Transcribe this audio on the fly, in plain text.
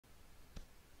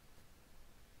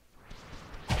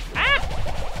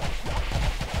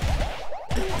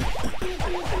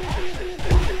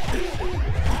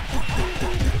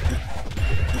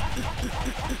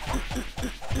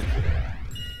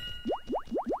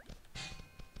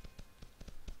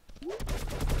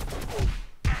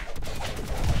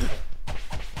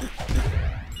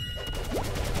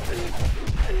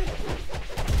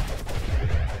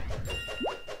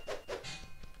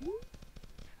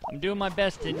doing my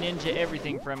best to ninja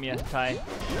everything from you, Ty.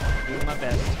 Doing my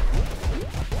best.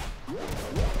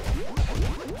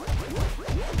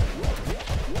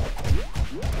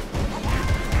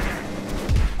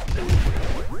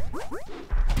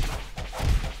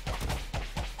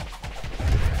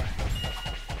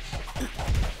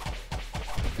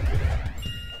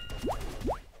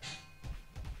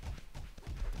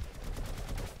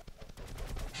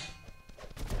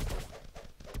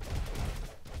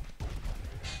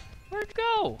 Where'd it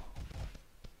go?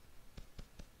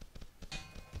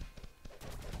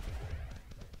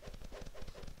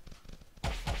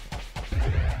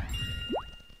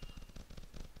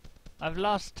 I've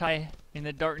lost Ty in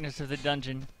the darkness of the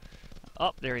dungeon.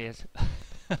 Oh, there he is.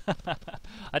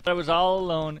 I thought I was all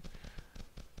alone.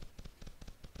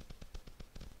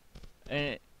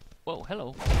 Whoa,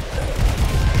 hello.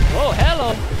 Whoa,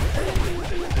 hello!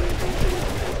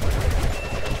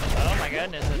 Oh my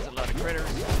goodness, that's a lot of critters.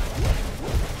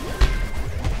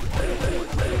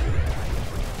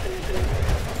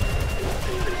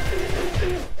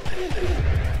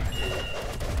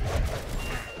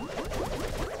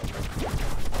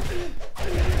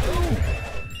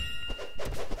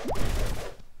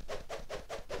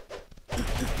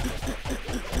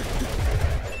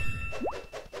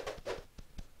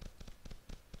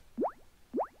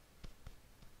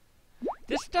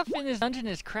 This stuff in this dungeon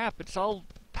is crap. It's all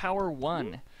power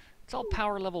 1. It's all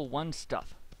power level 1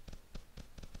 stuff.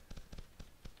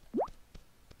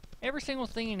 Every single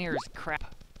thing in here is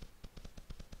crap.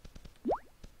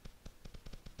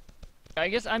 I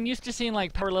guess I'm used to seeing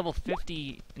like power level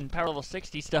 50 and power level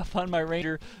 60 stuff on my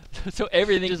Ranger, so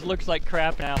everything just looks like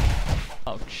crap now.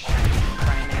 Ouch.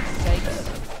 Crying sakes.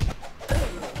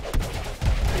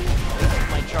 This is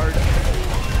my charge.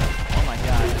 Oh my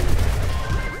god.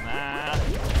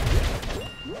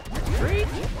 Retreat!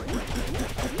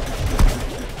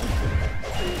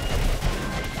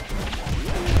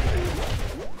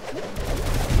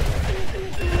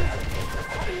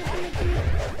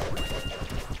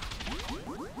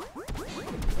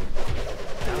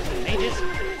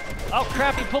 Oh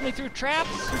crap, he pulled me through traps!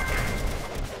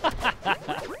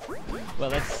 Well,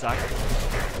 that sucked.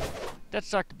 That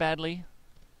sucked badly.